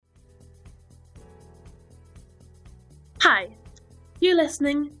Hi, you're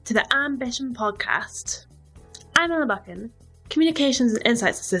listening to the Ambition Podcast. I'm Anna Buchan, Communications and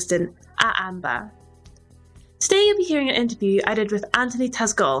Insights Assistant at Amber. Today you'll be hearing an interview I did with Anthony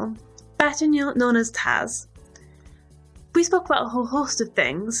Tasgal, better known as Tas. We spoke about a whole host of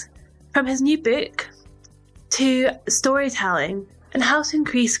things, from his new book to storytelling and how to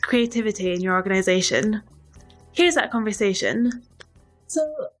increase creativity in your organisation. Here's that conversation.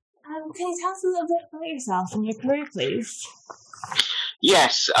 So, can you tell us a little bit about yourself and your career, please?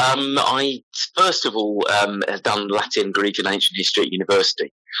 Yes, I first of all have done Latin, Greek and Ancient History at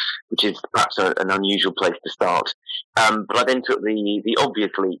university, which is perhaps an unusual place to start. But I then took the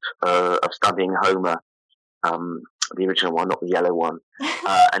obvious leap of studying Homer, the original one, not the yellow one,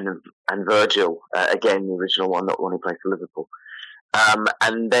 and Virgil, again the original one, not the one who plays for Liverpool.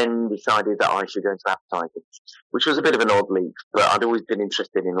 And then decided that I should go into advertising, which was a bit of an odd leap, but I'd always been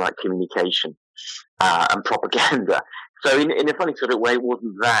interested in like communication and propaganda. So in a funny sort of way, it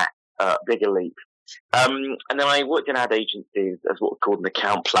wasn't that big a leap. And then I worked in ad agencies as what was called an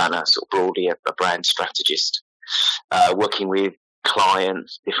account planner, sort of broadly a brand strategist, working with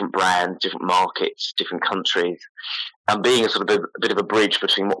clients, different brands, different markets, different countries, and being a sort of a bit of a bridge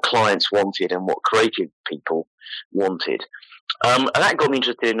between what clients wanted and what creative people wanted. And that got me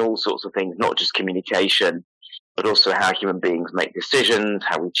interested in all sorts of things, not just communication, but also how human beings make decisions,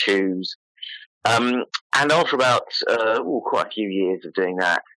 how we choose. And after about quite a few years of doing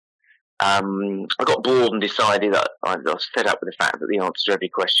that, I got bored and decided that I was fed up with the fact that the answer to every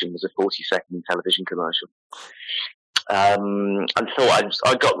question was a 40-second television commercial. And so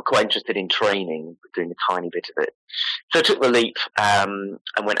I got quite interested in training, doing a tiny bit of it. So I took the leap and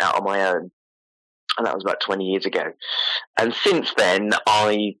went out on my own. And that was about 20 years ago. And since then,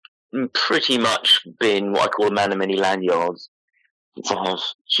 I've pretty much been what I call a man of many lanyards. I have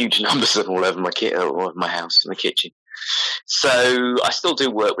huge numbers of them all over my house and the kitchen. So I still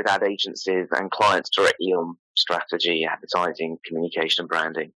do work with ad agencies and clients directly on strategy, advertising, communication and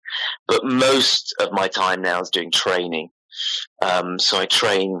branding. But most of my time now is doing training. So I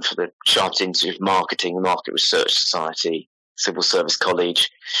train for the Chartered Institute of Marketing, the Market Research Society, Civil Service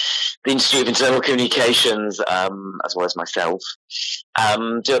College, the Institute of Internal Communications, as well as myself.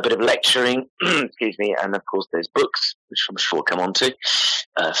 Do a bit of lecturing, excuse me, and of course there's books, which I'm sure we'll come on to,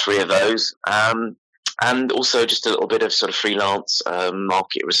 3 of those. And also just a little bit of sort of freelance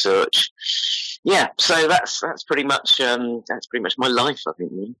market research. Yeah, so that's pretty much my life, I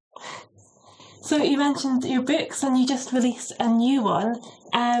think. So you mentioned your books, and you just released a new one.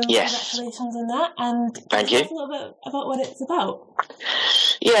 Yes. Congratulations on that. And thank you. Tell us a little bit about what it's about.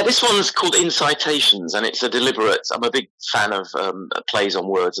 Yeah, this one's called InCitations, and it's a deliberate. I'm a big fan of plays on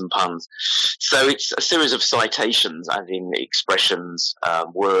words and puns. So it's a series of citations, as in expressions,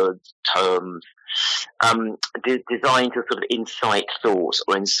 words, terms, designed to sort of incite thought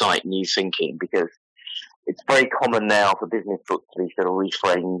or incite new thinking, because it's very common now for business books to be sort of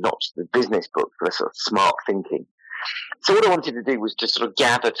reframed, not just as business books, but sort of smart thinking. So what I wanted to do was just sort of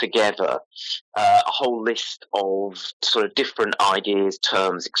gather together a whole list of sort of different ideas,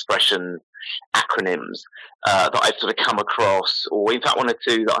 terms, expressions, acronyms that I've sort of come across, or in fact one or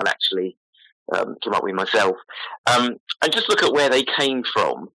two that I've actually come up with myself, and just look at where they came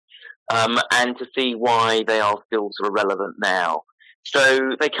from and to see why they are still sort of relevant now.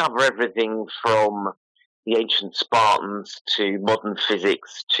 So they cover everything from the ancient Spartans to modern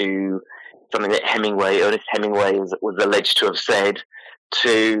physics to something that Ernest Hemingway was alleged to have said,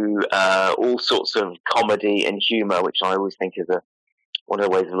 to all sorts of comedy and humour, which I always think is one of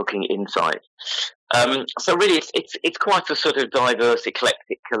the ways of looking at insight. So really, it's quite a sort of diverse,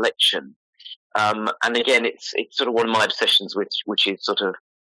 eclectic collection. And again, it's sort of one of my obsessions, which is sort of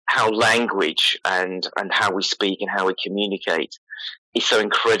how language and how we speak and how we communicate is so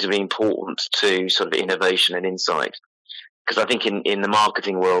incredibly important to sort of innovation and insight. Because I think in the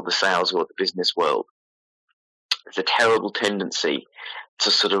marketing world, the sales world, the business world, there's a terrible tendency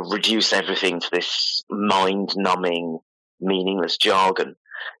to sort of reduce everything to this mind-numbing, meaningless jargon.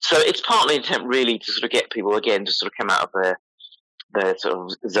 So it's partly an attempt really to sort of get people, again, to sort of come out of their sort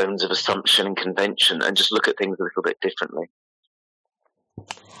of zones of assumption and convention and just look at things a little bit differently.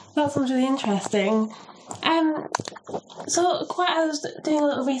 That sounds really interesting. So I was doing a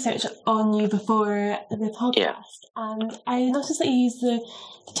little research on you before the podcast, and I noticed that you use the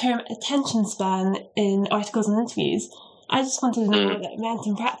term attention span in articles and interviews. I just wanted to know what that meant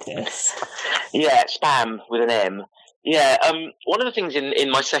in practice. Yeah, spam with an M. Yeah, one of the things in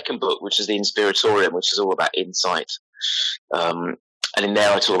my second book, which is the Inspiratorium, which is all about insight, and in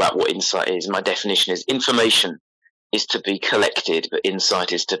there I talk about what insight is. My definition is information is to be collected, but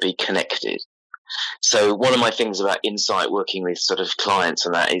insight is to be connected. So one of my things about insight, working with sort of clients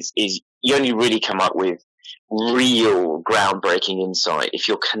and that is you only really come up with real groundbreaking insight if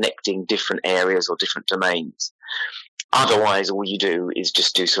you're connecting different areas or different domains. Otherwise, all you do is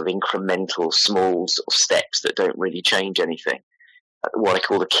just do sort of incremental, small sort of steps that don't really change anything. What I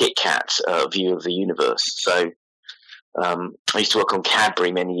call the Kit Kat view of the universe. So I used to work on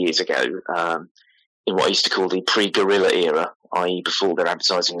Cadbury many years ago in what I used to call the pre-guerrilla era, i.e. before their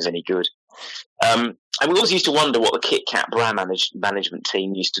advertising was any good. And we always used to wonder what the Kit Kat brand management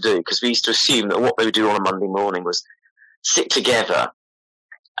team used to do, because we used to assume that what they would do on a Monday morning was sit together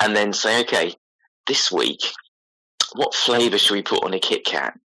and then say, okay, this week, what flavour should we put on a Kit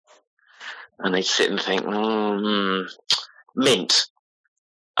Kat? And they'd sit and think, mint.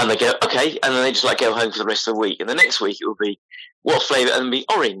 And they go, okay, and then they just go home for the rest of the week. And the next week it will be what flavour, and it'll be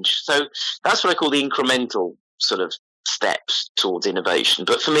orange. So that's what I call the incremental sort of steps towards innovation.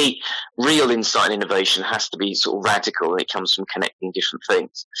 But for me, real insight and innovation has to be sort of radical, and it comes from connecting different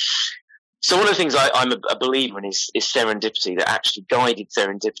things. So one of the things I'm a believer in is serendipity, that actually guided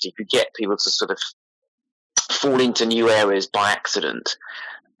serendipity could get people to sort of fall into new areas by accident.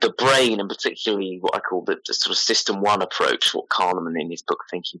 The brain, and particularly what I call the sort of system one approach, what Kahneman in his book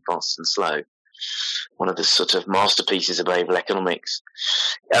Thinking Fast and Slow, one of the sort of masterpieces of behavioral economics,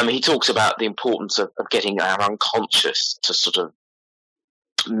 he talks about the importance of getting our unconscious to sort of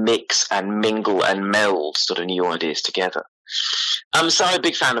mix and mingle and meld sort of new ideas together. So I'm a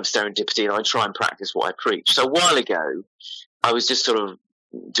big fan of serendipity, and I try and practice what I preach. So a while ago, I was just sort of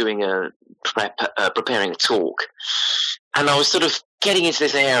doing preparing a talk, and I was sort of getting into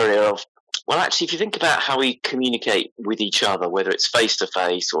this area of, well, actually, if you think about how we communicate with each other, whether it's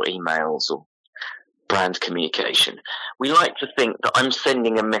face-to-face or emails or brand communication, we like to think that I'm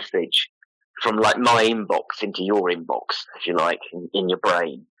sending a message from my inbox into your inbox, if you like, in your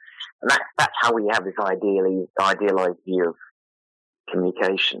brain. And that's how we have this idealized view of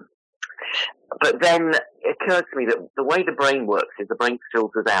communication. But then it occurred to me that the way the brain works is the brain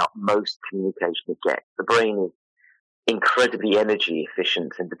filters out most communication it gets. The brain is incredibly energy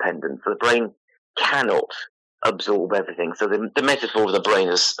efficient and dependent. So the brain cannot absorb everything. So the metaphor of the brain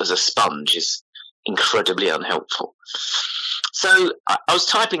as a sponge is incredibly unhelpful. So I was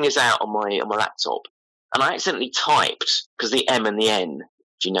typing this out on my laptop, and I accidentally typed, because the M and the N,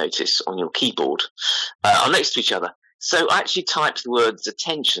 if you notice on your keyboard, are next to each other. So I actually typed the words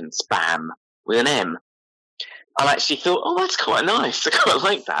attention spam with an M. I actually thought, oh, that's quite nice. I quite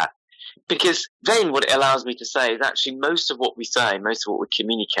like that. Because then what it allows me to say is actually most of what we say, most of what we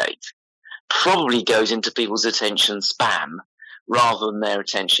communicate, probably goes into people's attention spam rather than their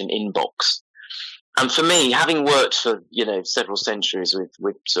attention inbox. And for me, having worked for, several centuries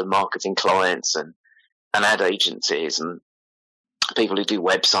with sort of marketing clients and ad agencies and people who do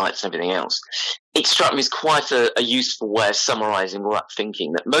websites and everything else, it struck me as quite a useful way of summarizing all that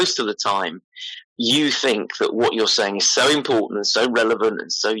thinking, that most of the time you think that what you're saying is so important and so relevant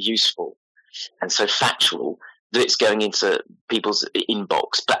and so useful and so factual that it's going into people's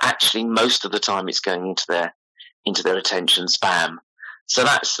inbox, but actually most of the time it's going into their attention spam. So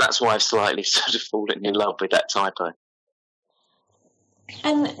that's why I've slightly sort of fallen in love with that typo.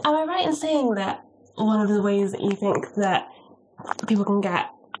 And am I right in saying that one of the ways that you think that people can get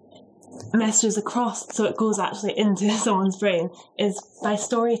messages across so it goes actually into someone's brain is by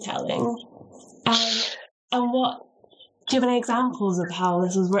storytelling? And what, do you have any examples of how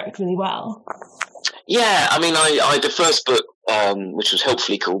this has worked really well? Yeah, I mean, I the first book, which was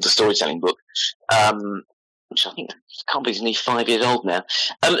helpfully called The Storytelling Book, which I think can't be nearly 5 years old now.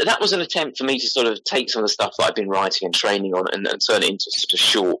 That was an attempt for me to sort of take some of the stuff that I've been writing and training on and turn it into sort of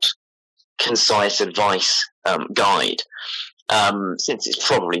short, concise advice guide. Since it's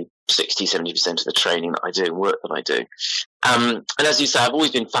probably 60-70% of the training that I do and work that I do. And as you say, I've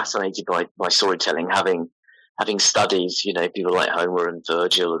always been fascinated by storytelling, having studied, people like Homer and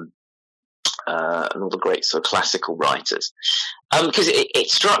Virgil and all the great sort of classical writers. Because it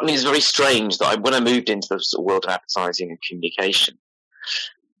struck me as very strange that when I moved into the sort of world of advertising and communication,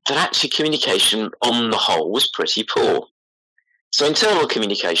 that actually communication on the whole was pretty poor. So internal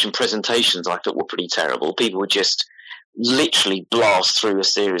communication, presentations, I thought were pretty terrible. People would just literally blast through a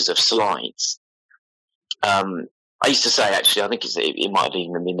series of slides. I used to say, actually, I think it might have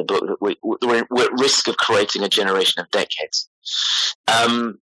even been in the book, that we're at risk of creating a generation of deckheads.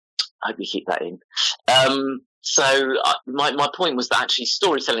 I hope you keep that in. So my point was that actually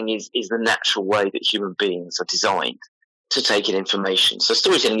storytelling is the natural way that human beings are designed to take in information. So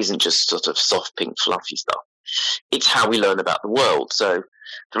storytelling isn't just sort of soft, pink, fluffy stuff. It's how we learn about the world. So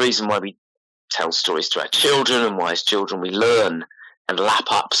the reason why we tell stories to our children, and why as children we learn and lap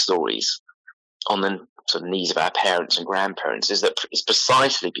up stories, on the sort of knees of our parents and grandparents is that it's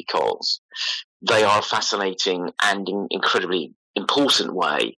precisely because they are a fascinating and incredibly important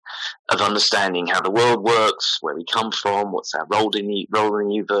way of understanding how the world works, where we come from, what's our role in the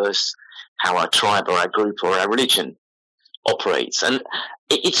universe, how our tribe or our group or our religion operates. And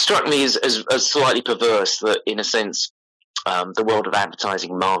it struck me as slightly perverse that, in a sense, the world of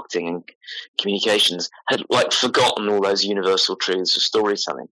advertising, marketing, and communications had forgotten all those universal truths of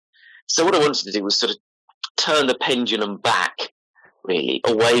storytelling. So what I wanted to do was sort of turn the pendulum back, really,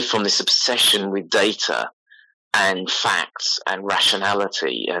 away from this obsession with data and facts and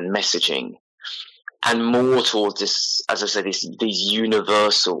rationality and messaging, and more towards this, as I said, these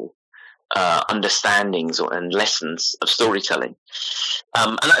universal understandings and lessons of storytelling.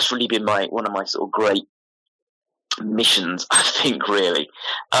 And that's really been one of my sort of great missions, I think, really.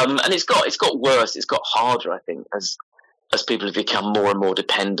 And it's got worse, it's got harder, I think, as people have become more and more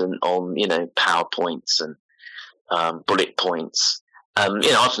dependent on, PowerPoints and bullet points. I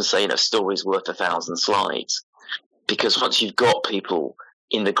often say, a story's worth 1,000 slides, because once you've got people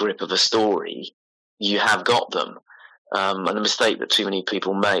in the grip of a story, you have got them. And the mistake that too many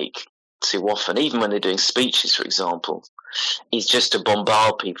people make too often, even when they're doing speeches, for example, is just to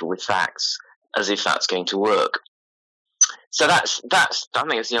bombard people with facts as if that's going to work. So I think that's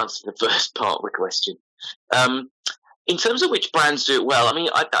the answer to the first part of the question. In terms of which brands do it well, I mean,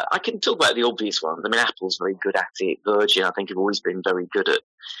 I can talk about the obvious ones. I mean, Apple's very good at it. Virgin, I think, have always been very good at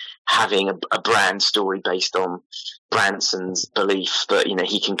having a brand story based on Branson's belief that,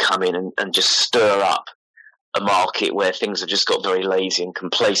 he can come in and just stir up a market where things have just got very lazy and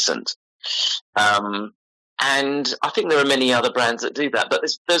complacent. And I think there are many other brands that do that. But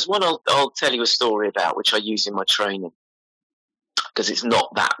there's one I'll tell you a story about, which I use in my training, because it's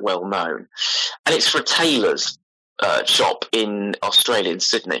not that well known. And it's for a tailor's shop in Australia, in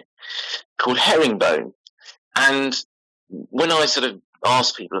Sydney, called Herringbone. And when I sort of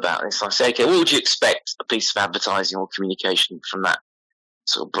ask people about this, I say, okay, what would you expect a piece of advertising or communication from that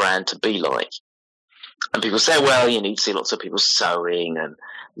sort of brand to be like? And people say, well, you'd see lots of people sewing and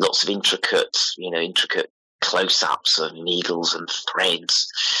lots of intricate close-ups of needles and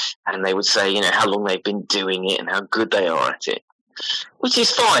threads. And they would say, how long they've been doing it and how good they are at it. Which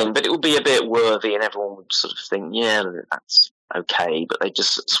is fine, but it would be a bit worthy, and everyone would sort of think, yeah, that's okay, but they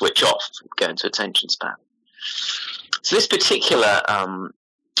just switch off, go into attention span. So this particular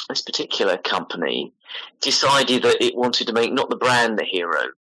company decided that it wanted to make not the brand the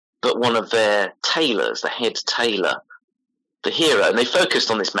hero, but one of their tailors, the head tailor, the hero. And they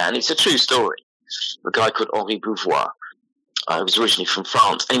focused on this man. It's a true story. A guy called Henri Beauvoir. He was originally from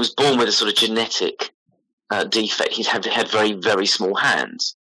France, and he was born with a sort of genetic defect. He had very, very small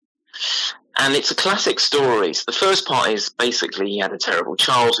hands. And it's a classic story. So the first part is basically he had a terrible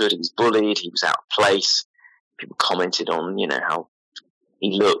childhood. He was bullied. He was out of place. People commented on, how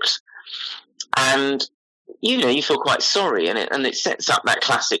he looked. And, you feel quite sorry. And it sets up that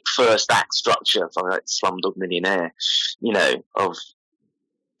classic first act structure, something like Slumdog Millionaire, of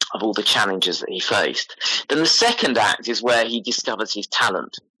all the challenges that he faced. Then the second act is where he discovers his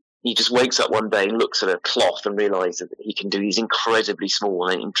talent. He just wakes up one day and looks at a cloth and realizes that he can do these incredibly small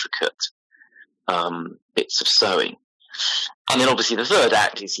and intricate bits of sewing. And then obviously the third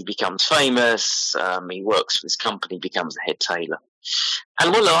act is he becomes famous, he works for this company, becomes the head tailor.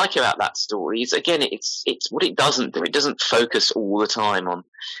 And what I like about that story is, again, it's what it doesn't do. It doesn't focus all the time on,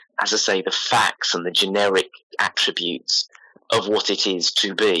 as I say, the facts and the generic attributes of what it is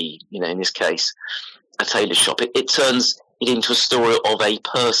to be, in this case, a tailor shop. It turns it into a story of a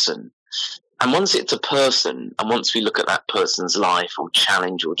person. And once it's a person, and once we look at that person's life or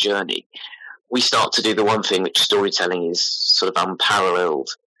challenge or journey, we start to do the one thing which storytelling is sort of unparalleled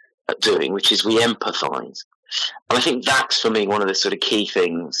at doing, which is we empathize. And I think that's, for me, one of the sort of key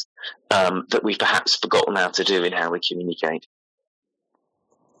things that we've perhaps forgotten how to do in how we communicate.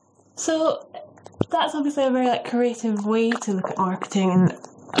 So that's obviously a very creative way to look at marketing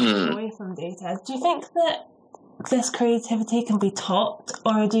and away from data. Do you think that this creativity can be taught,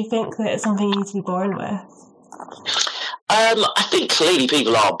 or do you think that it's something you need to be born with? I think clearly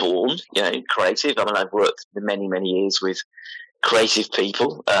people are born, creative. I mean, I've worked for many, many years with creative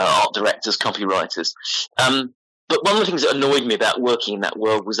people, art directors, copywriters. But one of the things that annoyed me about working in that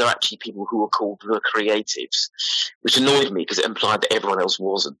world was there are actually people who were called the creatives, which annoyed me because it implied that everyone else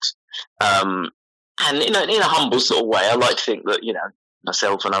wasn't. And in a humble sort of way, I like to think that,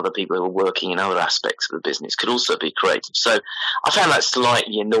 myself and other people who are working in other aspects of the business could also be creative. So I found that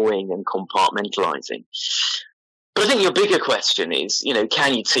slightly annoying and compartmentalizing. But I think your bigger question is,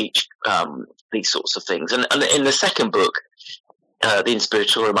 can you teach these sorts of things? And in the second book, the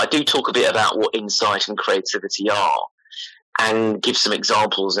Inspiratorium, I do talk a bit about what insight and creativity are, and give some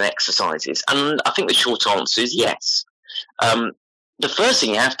examples and exercises. And I think the short answer is yes. The first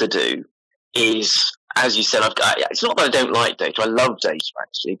thing you have to do is, as you said, it's not that I don't like data. I love data,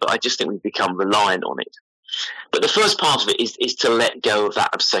 actually, but I just think we've become reliant on it. But the first part of it is to let go of that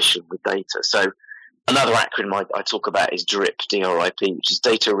obsession with data. So another acronym I talk about is DRIP, D-R-I-P, which is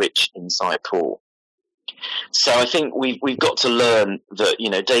data rich, insight poor. So I think we've got to learn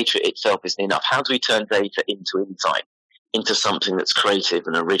that, data itself isn't enough. How do we turn data into insight, into something that's creative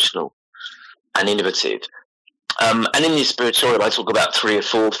and original and innovative? And in the Inspiratorium, I talk about 3 or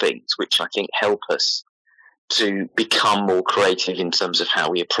 4 things which I think help us to become more creative in terms of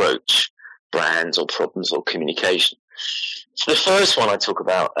how we approach brands or problems or communication. So the first one I talk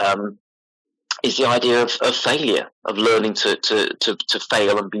about is the idea of failure, of learning to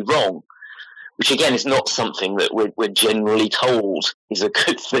fail and be wrong, which again is not something that we're generally told is a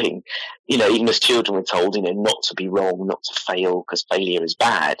good thing. Even as children we're told, not to be wrong, not to fail, because failure is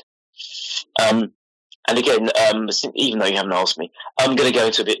bad. And again, even though you haven't asked me, I'm going to go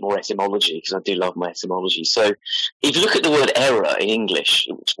into a bit more etymology, because I do love my etymology. So if you look at the word error in English,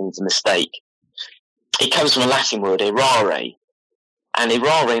 which means a mistake, it comes from a Latin word, errare. And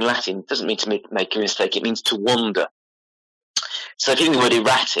errare in Latin doesn't mean to make a mistake, it means to wander. So if you think the word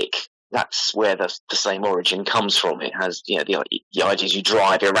erratic, that's where the same origin comes from. It has, the idea is you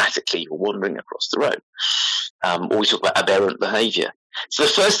drive erratically, you're wandering across the road. Or we talk about aberrant behaviour. So the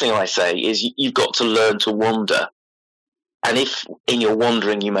first thing I say is you've got to learn to wander. And if in your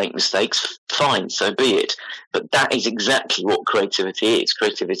wandering you make mistakes, fine, so be it. But that is exactly what creativity is.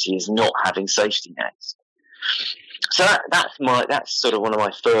 Creativity is not having safety nets. So that's sort of one of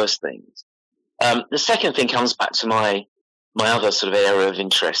my first things. The second thing comes back to my other sort of area of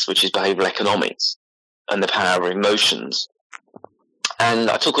interest, which is behavioural economics and the power of emotions. And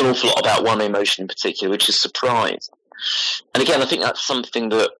I talk an awful lot about one emotion in particular, which is surprise. And again, I think that's something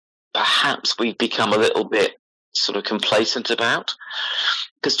that perhaps we've become a little bit sort of complacent about,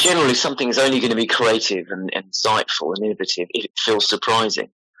 because generally something is only going to be creative and insightful and innovative if it feels surprising.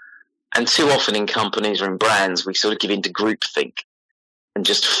 And too often in companies or in brands, we sort of give into groupthink and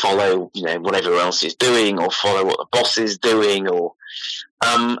just follow, what everyone else is doing, or follow what the boss is doing, or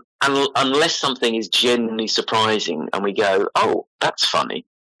and unless something is genuinely surprising and we go, oh, that's funny,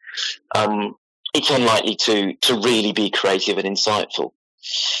 it's unlikely to really be creative and insightful.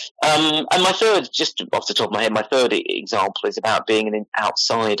 And my third, just off the top of my head, my third example is about being an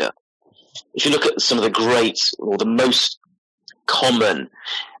outsider. If you look at some of the great or the most common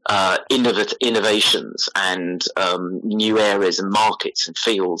innovations and new areas and markets and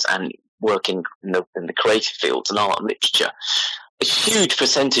fields, and working in the creative fields and art and literature, a huge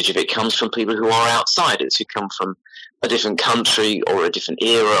percentage of it comes from people who are outsiders, who come from a different country or a different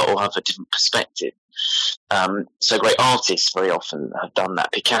era or have a different perspective. So great artists very often have done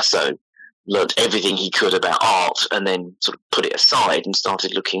that. Picasso learnt everything he could about art and then sort of put it aside and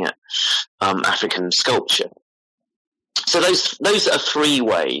started looking at African sculpture. So those are 3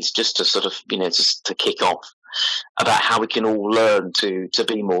 ways, just to sort of, just to kick off, about how we can all learn to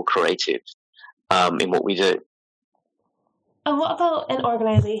be more creative in what we do. And what about in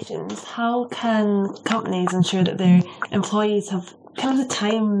organisations? How can companies ensure that their employees have kind of the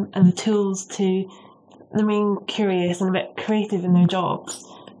time and the tools to remain curious and a bit creative in their jobs?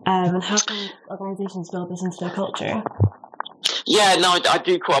 And how can organisations build this into their culture? Yeah, no, I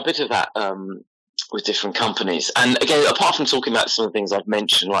do quite a bit of that with different companies. And again, apart from talking about some of the things I've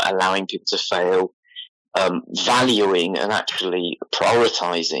mentioned, like allowing people to fail, valuing and actually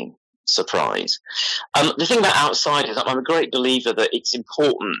prioritising surprise. The thing about outsiders, I'm a great believer that it's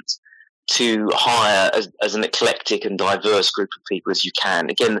important to hire as an eclectic and diverse group of people as you can.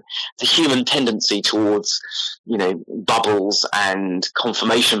 Again, the human tendency towards, bubbles and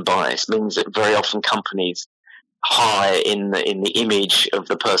confirmation bias means that very often companies hire in the image of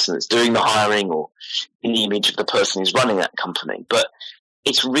the person that's doing the hiring, or in the image of the person who's running that company. But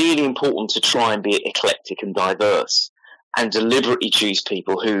it's really important to try and be eclectic and diverse, and deliberately choose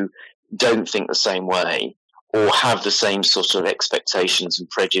people who don't think the same way or have the same sort of expectations and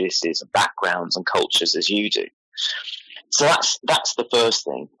prejudices and backgrounds and cultures as you do. So that's the first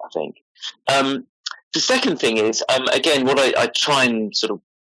thing, I think. The second thing is, again, what I try and sort of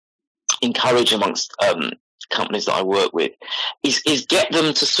encourage amongst companies that I work with is get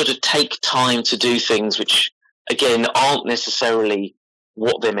them to sort of take time to do things which, again, aren't necessarily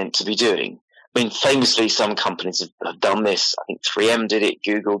what they're meant to be doing. I mean, famously, some companies have done this. I think 3M did it,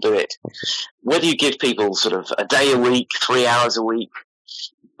 Google did it. Whether you give people sort of a day a week, 3 hours a week,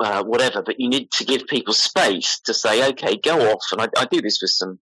 whatever, but you need to give people space to say, okay, go off. And I do this with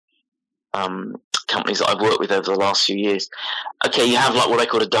some companies that I've worked with over the last few years. Okay, you have like what I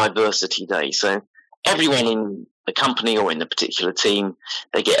call a diversity day. So everyone in the company or in the particular team,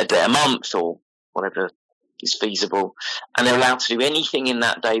 they get a day a month or whatever is feasible, and they're allowed to do anything in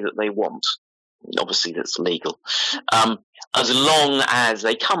that day that they want. Obviously, that's legal. As long as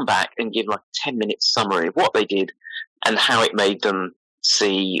they come back and give like a 10-minute summary of what they did and how it made them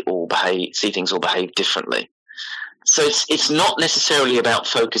see things or behave differently. So it's not necessarily about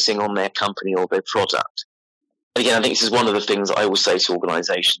focusing on their company or their product. Again, I think this is one of the things I always say to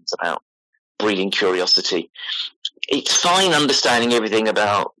organisations about breeding curiosity. It's fine understanding everything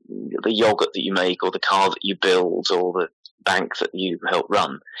about the yogurt that you make or the car that you build or the bank that you help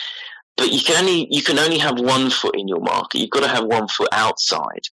run. But you can only have one foot in your market. You've got to have one foot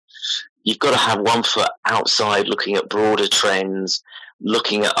outside. You've got to have one foot outside looking at broader trends,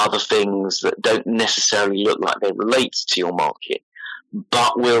 looking at other things that don't necessarily look like they relate to your market,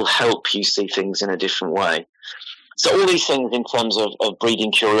 but will help you see things in a different way. So all these things in terms of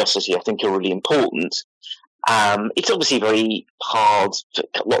breeding curiosity, I think are really important. It's obviously very hard for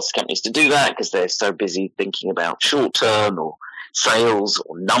lots of companies to do that because they're so busy thinking about short term or sales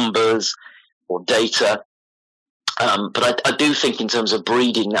or numbers or data. But I do think in terms of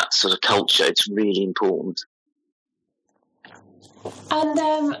breeding that sort of culture, it's really important.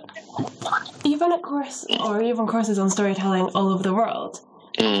 And you've run a course, or you've run courses on storytelling all over the world.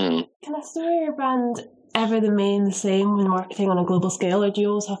 Can a story or brand ever remain the same when marketing on a global scale, or do you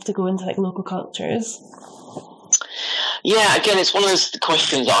always have to go into like local cultures? Yeah, again, it's one of those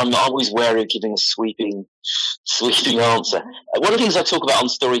questions that I'm always wary of giving a sweeping answer. One of the things I talk about on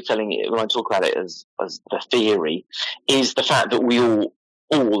storytelling, when I talk about it as the theory, is the fact that we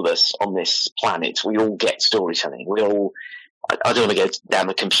all of us on this planet, we all get storytelling. We all, I don't want to go down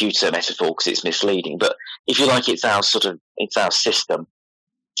the computer metaphor because it's misleading, but if you like, it's our system,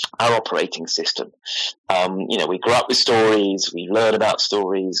 our operating system. We grow up with stories, we learn about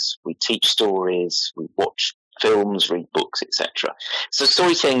stories, we teach stories, we watch films, read books, etc. So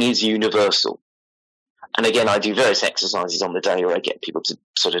storytelling is universal. And again, I do various exercises on the day where I get people to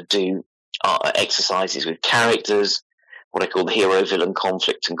sort of do exercises with characters, what I call the hero-villain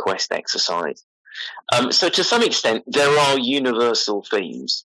conflict and quest exercise. So to some extent, there are universal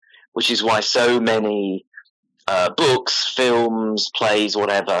themes, which is why so many books, films, plays,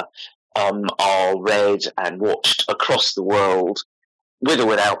 whatever, are read and watched across the world with or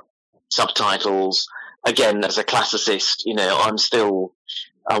without subtitles. Again, as a classicist, I'm still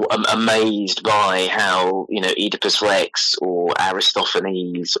amazed by how, Oedipus Rex or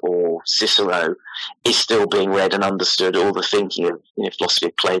Aristophanes or Cicero is still being read and understood, or the thinking of, philosophy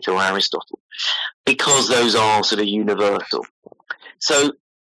of Plato or Aristotle, because those are sort of universal. So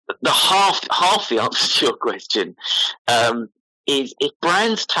the half the answer to your question is if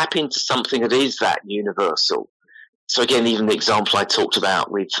brands tap into something that is that universal. So again, even the example I talked about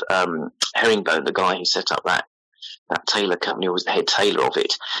with Herringbone, the guy who set up that tailor company, or was the head tailor of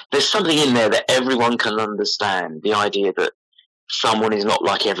it, there's something in there that everyone can understand. The idea that someone is not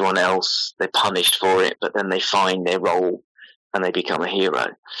like everyone else, they're punished for it, but then they find their role and they become a hero.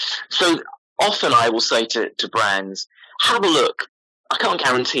 So often I will say to brands, have a look. I can't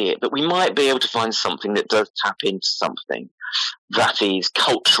guarantee it, but we might be able to find something that does tap into something that is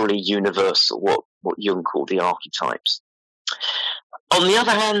culturally universal, what Jung called the archetypes. On the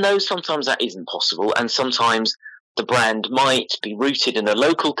other hand, though, sometimes that isn't possible, and sometimes the brand might be rooted in a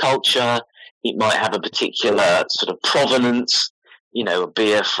local culture. It might have a particular sort of provenance, a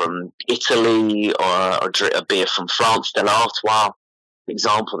beer from Italy or a beer from France, Del Artois, for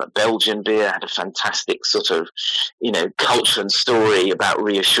example. That Belgian beer had a fantastic sort of, culture and story about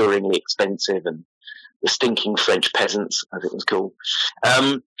reassuringly expensive and the stinking French peasants, as it was called.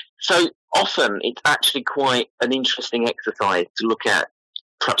 So often it's actually quite an interesting exercise to look at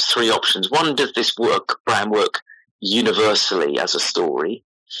perhaps three options. One, does this brand work universally as a story?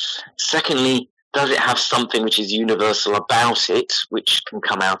 Secondly, does it have something which is universal about it, which can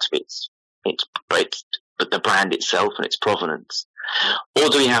come out of the brand itself and its provenance? Or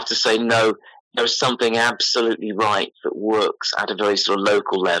do we have to say, no, there's something absolutely right that works at a very sort of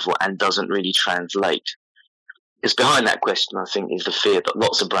local level and doesn't really translate? Because behind that question, I think, is the fear that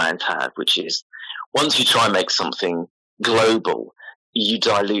lots of brands have, which is once you try and make something global, you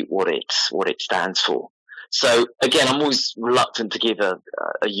dilute what it stands for. So again, I'm always reluctant to give a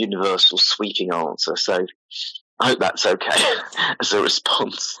universal sweeping answer. So I hope that's okay as a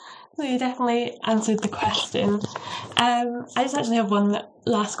response. So you definitely answered the question. I just actually have one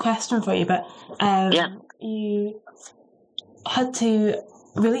last question for you, but you had to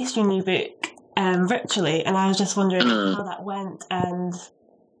released your new book virtually, and I was just wondering how that went and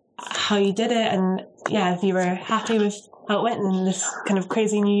how you did it, and if you were happy with how it went in this kind of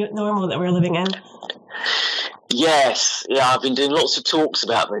crazy new normal that we're living in. Yes, I've been doing lots of talks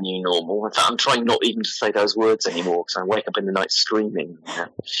about the new normal. In fact, I'm trying not even to say those words anymore because I wake up in the night screaming.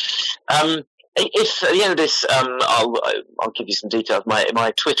 If at the end of this, I'll give you some details.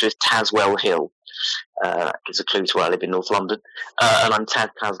 My Twitter is Taswell Hill. That gives a clue to where I live in North London. And I'm Tas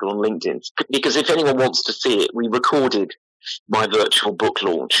Tasgal on LinkedIn. Because if anyone wants to see it, we recorded my virtual book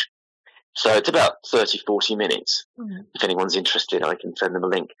launch. So it's about 30, 40 minutes. Mm-hmm. If anyone's interested, I can send them a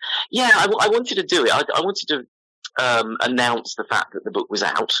link. Yeah, I wanted to do it. I wanted to announce the fact that the book was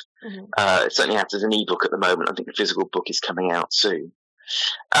out. Mm-hmm. It certainly out as an ebook at the moment. I think the physical book is coming out soon.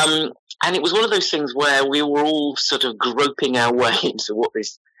 And it was one of those things where we were all sort of groping our way into what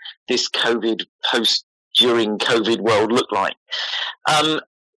this COVID during COVID world looked like. And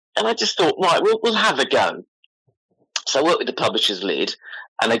I just thought, right, we'll have a go. So I worked with the publisher's lid,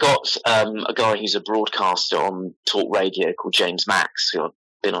 and I got a guy who's a broadcaster on talk radio called James Max, who I've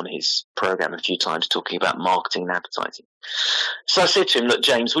been on his program a few times talking about marketing and advertising. So I said to him, look,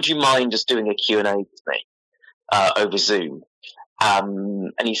 James, would you mind just doing a Q&A with me over Zoom?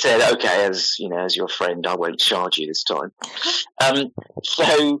 And he said, okay, as your friend, I won't charge you this time.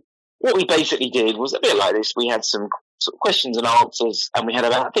 So what we basically did was a bit like this. We had some sort of questions and answers, and we had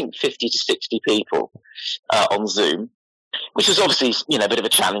about, I think, 50 to 60 people on Zoom, which was obviously, a bit of a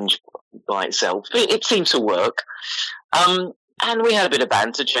challenge by itself. But it seemed to work. And we had a bit of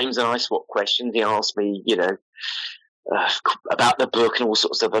banter. James and I swapped questions. He asked me, about the book and all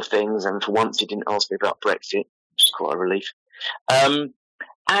sorts of other things. And for once, he didn't ask me about Brexit, which is quite a relief.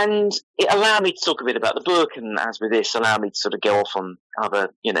 And it allowed me to talk a bit about the book, and as with this, allowed me to sort of go off on other,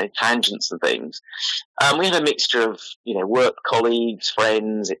 tangents and things. We had a mixture of, work colleagues,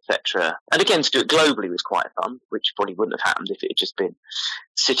 friends, etc. And again, to do it globally was quite fun, which probably wouldn't have happened if it had just been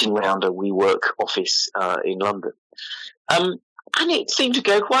sitting around a WeWork office in London. And it seemed to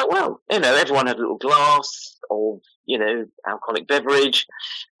go quite well. Everyone had a little glass of, alcoholic beverage.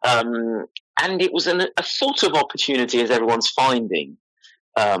 And it was a sort of opportunity, as everyone's finding,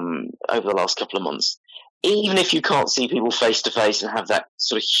 over the last couple of months, even if you can't see people face to face and have that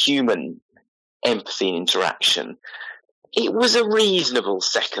sort of human empathy and interaction, it was a reasonable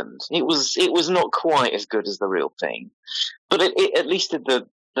second. It was not quite as good as the real thing, but it at least did the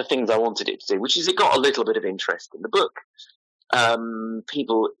things I wanted it to do, which is it got a little bit of interest in the book.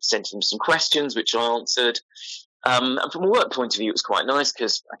 People sent in some questions, which I answered. And from a work point of view, it was quite nice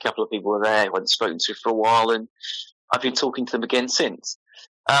because a couple of people were there who I hadn't spoken to for a while, and I've been talking to them again since.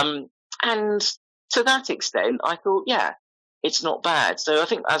 And to that extent, I thought, it's not bad. So I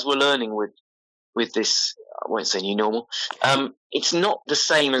think as we're learning with this, I won't say new normal, it's not the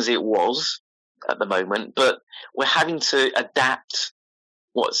same as it was at the moment, but we're having to adapt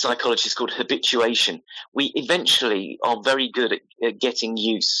what psychologists call habituation. We eventually are very good at getting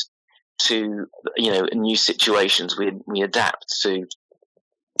used to, new situations. We adapt to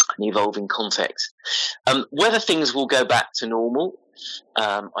an evolving context. Whether things will go back to normal,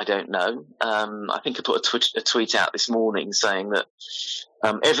 I don't know. I think I put a tweet out this morning saying that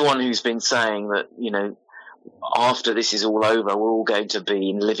everyone who's been saying that, after this is all over, we're all going to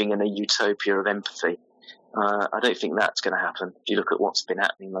be living in a utopia of empathy. I don't think that's going to happen if you look at what's been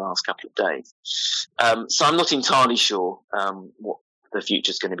happening the last couple of days. So I'm not entirely sure what the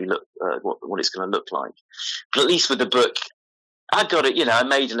future's going to be what it's going to look like. But at least with the book, I got it. I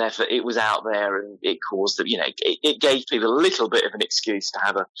made an effort. It was out there, and it caused it gave people a little bit of an excuse to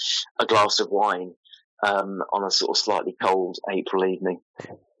have a glass of wine on a sort of slightly cold April evening.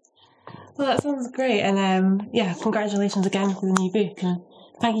 Well, that sounds great, and congratulations again for the new book, and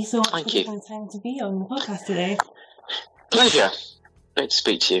thank you so much for taking the time to be on the podcast today. Pleasure. Great to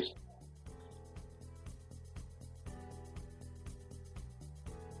speak to you.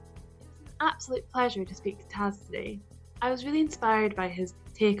 Absolute pleasure to speak to Tas today. I was really inspired by his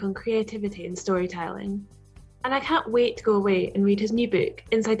take on creativity and storytelling, and I can't wait to go away and read his new book,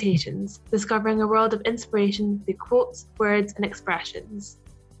 InCitations, discovering a world of inspiration through quotes, words and expressions.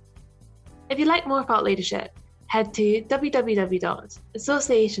 If you'd like more thought leadership, head to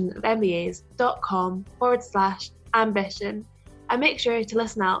www.associationofmbas.com/ambition and make sure to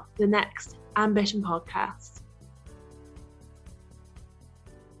listen out to the next Ambition podcast.